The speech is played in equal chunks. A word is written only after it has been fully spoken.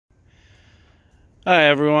Hi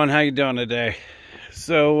everyone, how you doing today?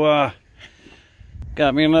 So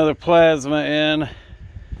got me another plasma in.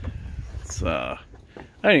 It's I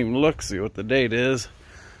didn't even look see what the date is.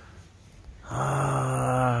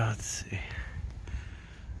 Let's see.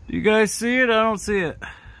 Do you guys see it? I don't see it.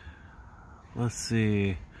 Let's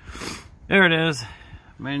see. There it is.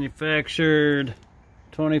 Manufactured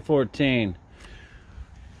 2014.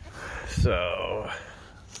 So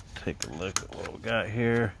let's take a look at what we got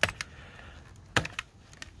here.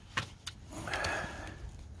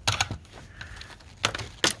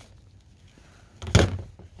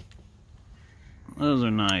 Those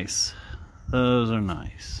are nice. Those are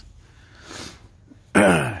nice.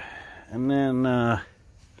 And then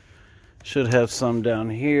should have some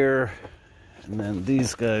down here. And then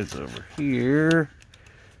these guys over here.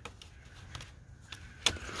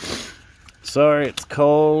 Sorry, it's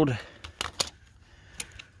cold.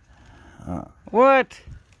 What?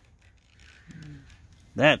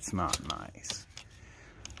 That's not nice.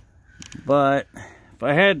 But if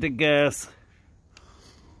I had to guess,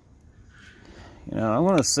 you know, I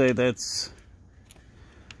want to say that's,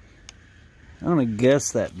 I want to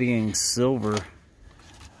guess that being silver.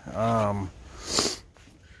 Who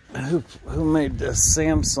made this?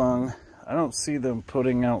 Samsung. I don't see them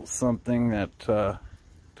putting out something that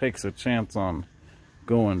takes a chance on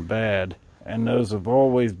going bad. And those have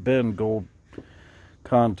always been gold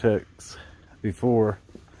contacts before.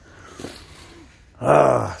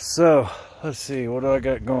 So, let's see, what do I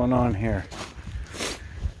got going on here?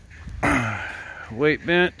 Weight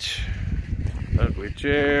bench, ugly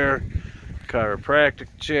chair, chiropractic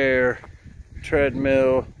chair,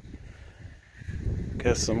 treadmill,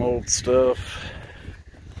 got some old stuff.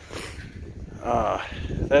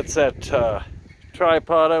 That's that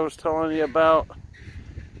tripod I was telling you about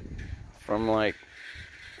from like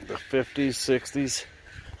the 50s, 60s.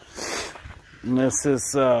 And this is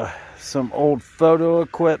some old photo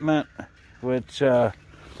equipment, which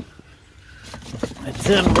it's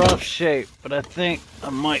in rough shape, but I think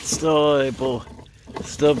I might still be able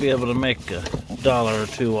to make $1 or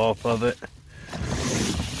 $2 off of it.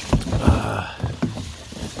 I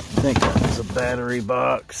think that was a battery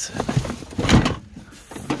box.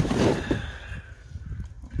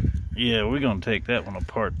 Yeah, we're gonna take that one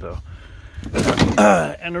apart though.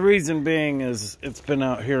 And the reason being is it's been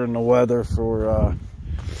out here in the weather for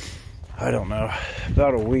I don't know,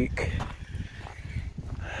 about a week.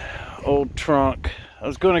 Old trunk. I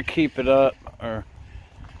was going to keep it up or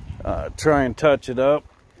try and touch it up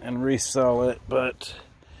and resell it, but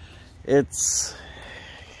it's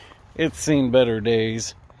seen better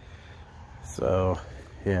days. So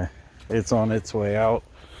yeah, it's on its way out.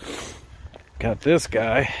 Got this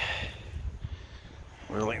guy,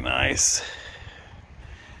 really nice.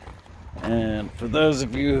 And for those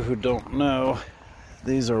of you who don't know,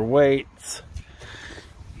 these are weights,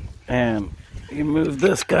 and you move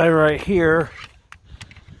this guy right here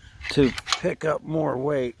to pick up more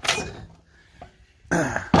weight.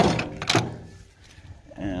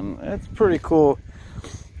 And that's pretty cool.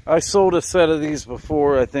 I sold a set of these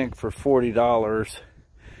before, I think for $40,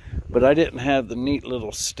 but I didn't have the neat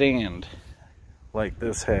little stand like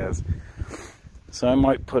this has. So I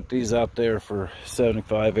might put these out there for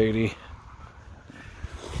 $75, $80.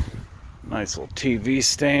 Nice little TV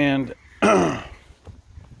stand.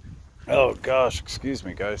 Oh gosh, excuse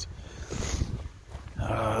me guys.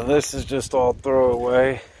 This is just all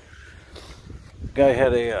throwaway. Guy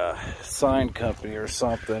had a sign company or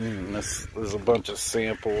something, and there's a bunch of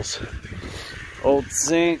samples. Old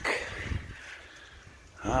sink.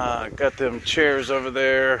 Got them chairs over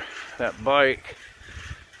there. That bike.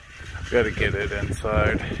 Got to get it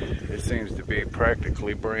inside. It seems to be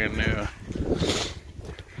practically brand new.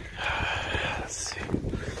 Let's see.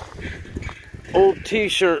 Old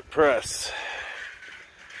t-shirt press,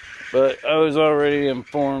 but I was already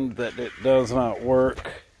informed that it does not work.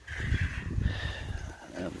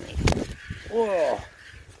 Whoa,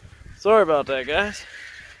 sorry about that guys.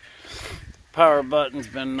 Power button's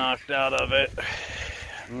been knocked out of it.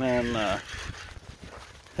 And then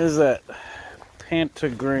here's that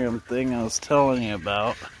pentagram thing I was telling you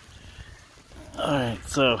about. Alright,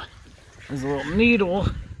 so there's a little needle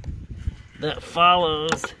that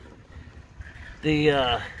follows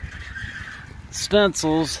the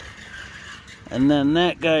stencils, and then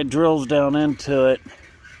that guy drills down into it.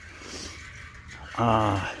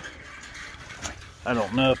 I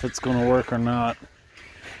don't know if it's gonna work or not.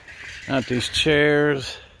 Got these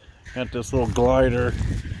chairs, got this little glider.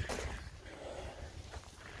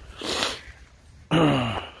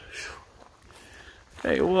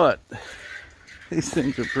 Hey, what? These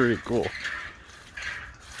things are pretty cool.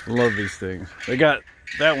 Love these things. They got,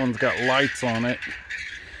 that one's got lights on it.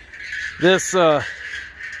 This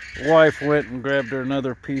wife went and grabbed her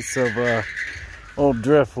another piece of old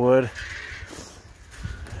driftwood.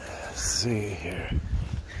 Let's see here.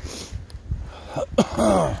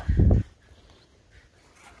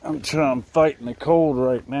 I'm fighting the cold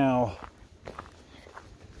right now.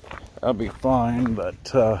 I'll be fine,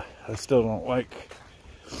 but I still don't like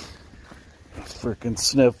freaking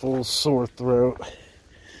sniffles, sore throat.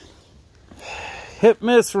 Hip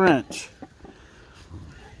miss wrench.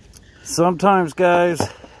 Sometimes, guys,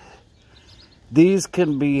 these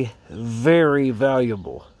can be very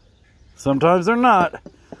valuable. Sometimes they're not,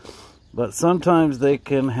 but sometimes they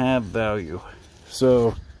can have value.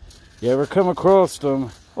 So, you ever come across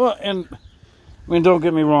them? Well, and I mean, don't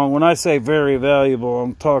get me wrong. When I say very valuable,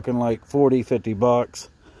 I'm talking like 40, 50 bucks.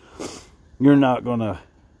 You're not going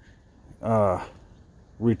to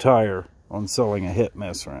retire on selling a hip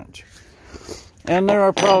miss wrench. And there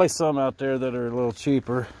are probably some out there that are a little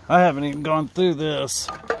cheaper. I haven't even gone through this.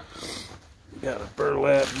 Got a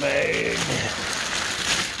burlap bag.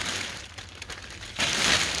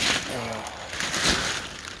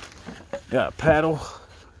 Got a paddle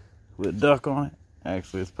with a duck on it.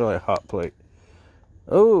 Actually, it's probably a hot plate.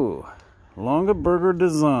 Oh, Longaberger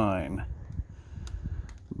Design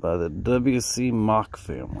by the W.C. Mock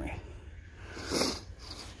family.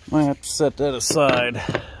 Might have to set that aside.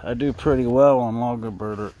 I do pretty well on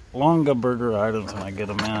Longaberger items when I get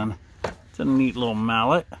them in. It's a neat little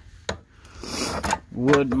mallet.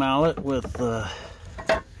 Wood mallet with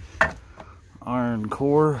iron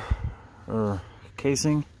core or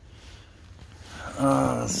casing.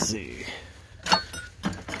 Let's see.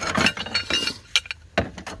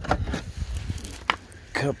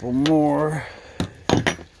 Couple more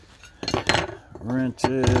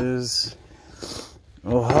wrenches.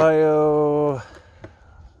 Ohio.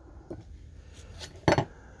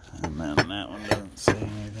 And then that one doesn't say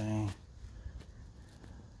anything.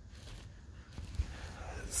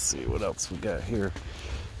 Let's see what else we got here.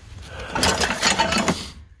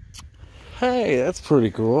 Hey, that's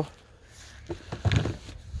pretty cool.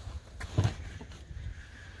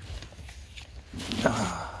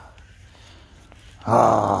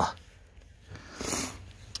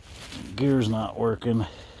 Gear's not working.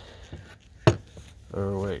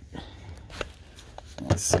 Or wait.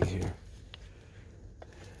 Let's see here.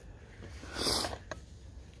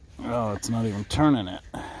 Oh, it's not even turning it.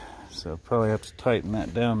 So I'll probably have to tighten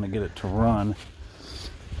that down to get it to run.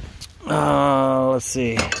 Let's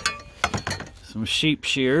see. Some sheep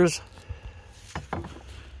shears.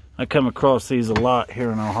 I come across these a lot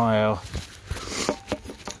here in Ohio.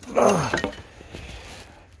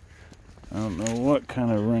 I don't know what kind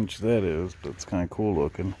of wrench that is, but it's kind of cool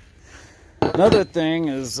looking. Another thing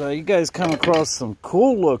is, you guys come across some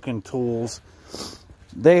cool looking tools.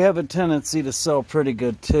 They have a tendency to sell pretty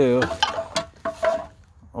good too.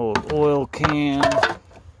 Old oil can.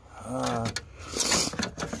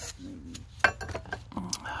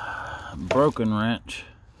 Broken wrench.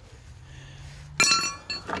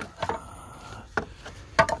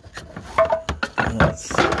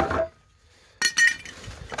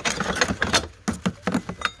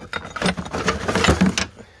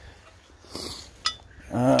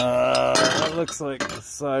 That looks like the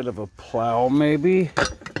side of a plow, maybe.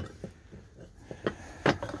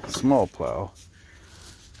 Small plow.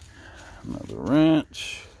 Another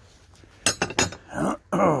wrench. I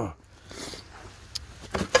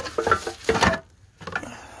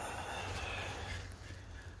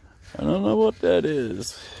don't know what that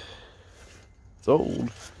is. It's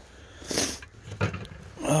old.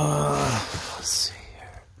 Let's see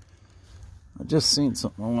here. I just seen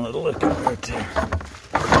something I wanted to look at right there.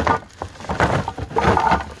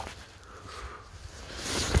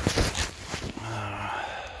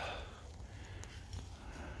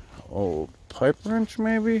 Old pipe wrench,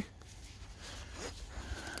 maybe?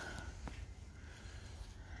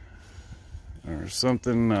 Or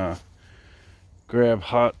something, grab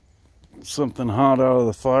something hot out of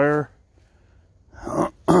the fire.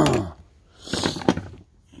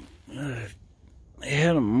 They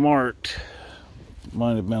had them marked.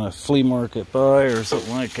 Might have been a flea market buy or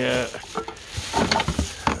something like that.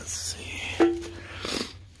 Let's see.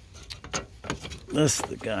 This is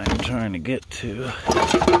the guy I'm trying to get to.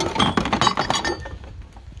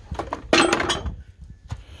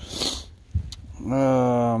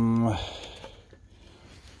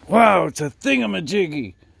 Wow, it's a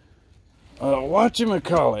thingamajiggy.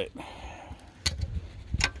 Whatchamacallit.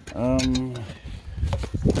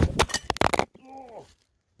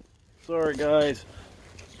 Sorry, guys.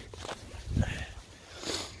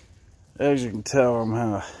 as you can tell,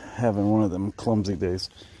 I'm having one of them clumsy days.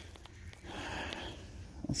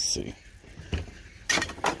 Let's see.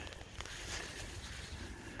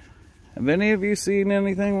 Have any of you seen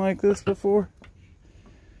anything like this before?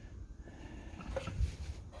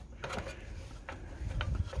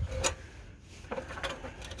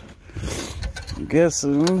 I'm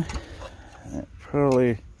guessing it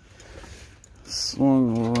probably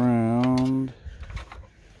swung around.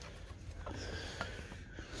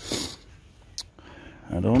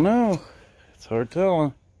 I don't know. It's hard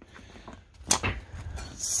telling.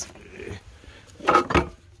 Let's see.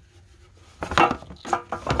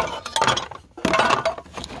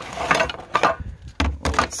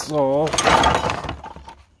 Saw.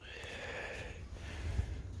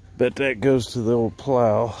 Bet that goes to the old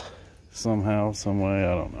plow somehow, some way.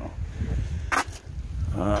 I don't know.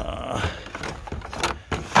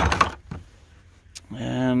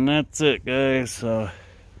 And that's it, guys. So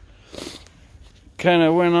kind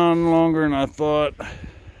of went on longer than I thought.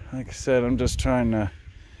 Like I said, I'm just trying to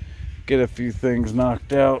get a few things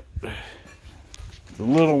knocked out. It's a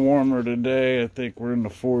little warmer today. I think we're in the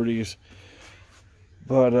 40s.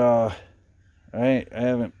 But I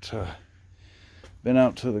haven't been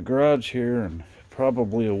out to the garage here in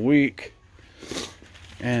probably a week.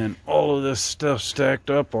 And all of this stuff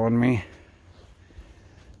stacked up on me.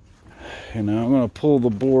 You know, I'm going to pull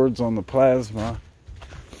the boards on the plasma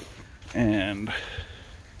and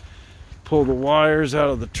pull the wires out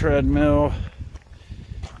of the treadmill.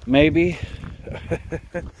 Maybe.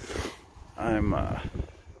 I don't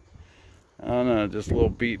know, just a little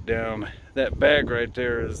beat down. That bag right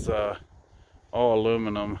there is all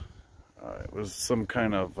aluminum. It was some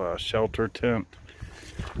kind of shelter tent.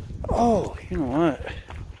 Oh, you know what?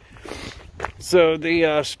 So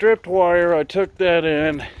the stripped wire, I took that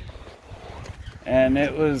in, and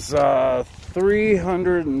it was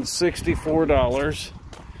 $364.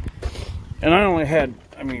 And I only had,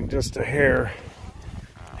 I mean, just a hair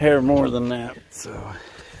more than that. So,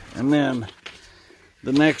 and then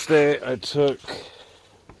the next day I took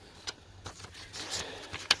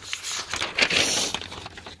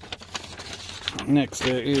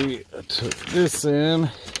this in.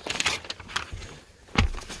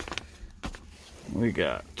 We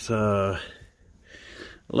got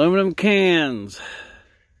aluminum cans,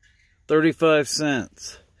 35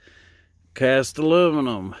 cents. Cast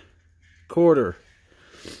aluminum, quarter.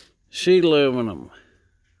 Sheet aluminum,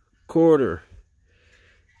 quarter.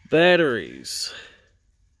 Batteries,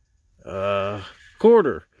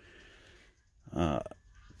 quarter.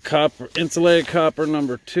 Copper, insulated copper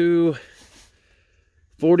number 2,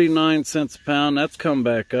 49 cents a pound. That's come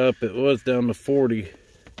back up. It was down to 40.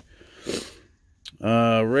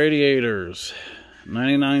 Radiators,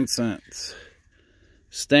 99 cents.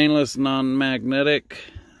 Stainless non-magnetic,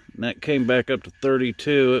 that came back up to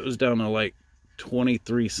 32. It was down to like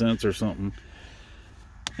 23 cents or something.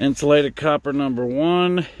 Insulated copper number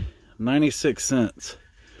 1, 96 cents.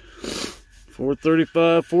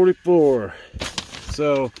 435.44.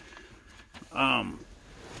 So,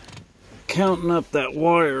 counting up that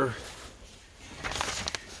wire,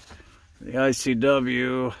 the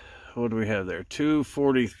ICW, what do we have there?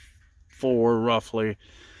 244 roughly.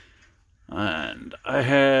 And I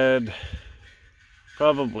had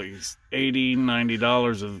probably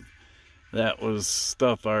 $80-90 of that was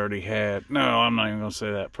stuff I already had. No, I'm not even going to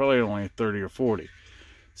say that. Probably only 30 or 40.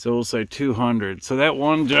 So we'll say 200. So that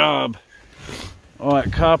one job, all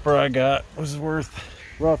that copper I got was worth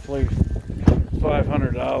roughly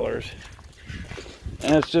 $500.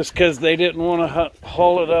 And it's just because they didn't want to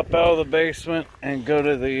haul it up out of the basement and go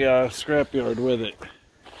to the scrapyard with it.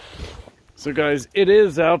 So guys, it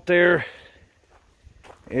is out there.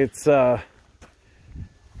 It's not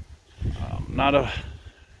a,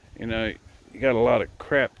 you know, you got a lot of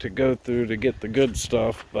crap to go through to get the good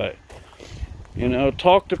stuff, but you know,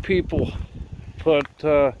 talk to people, put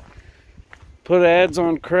ads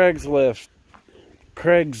on Craigslist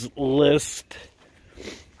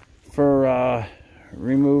for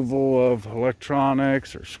removal of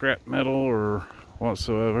electronics or scrap metal or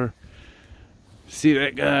whatsoever. See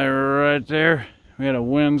that guy right there? We had a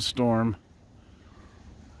windstorm.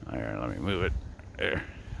 There, let me move it there.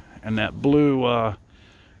 And that blue,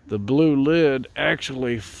 the blue lid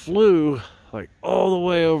actually flew like all the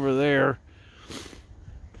way over there.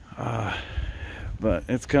 But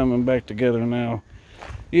it's coming back together now.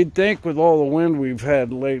 You'd think with all the wind we've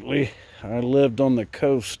had lately, I lived on the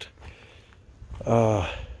coast, or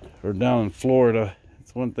down in Florida.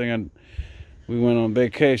 It's one thing we went on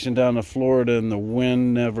vacation down to Florida and the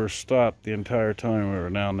wind never stopped the entire time we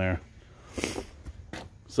were down there.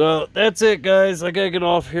 So that's it, guys. I gotta get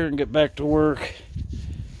off here and get back to work.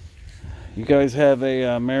 You guys have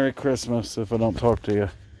a Merry Christmas if I don't talk to you.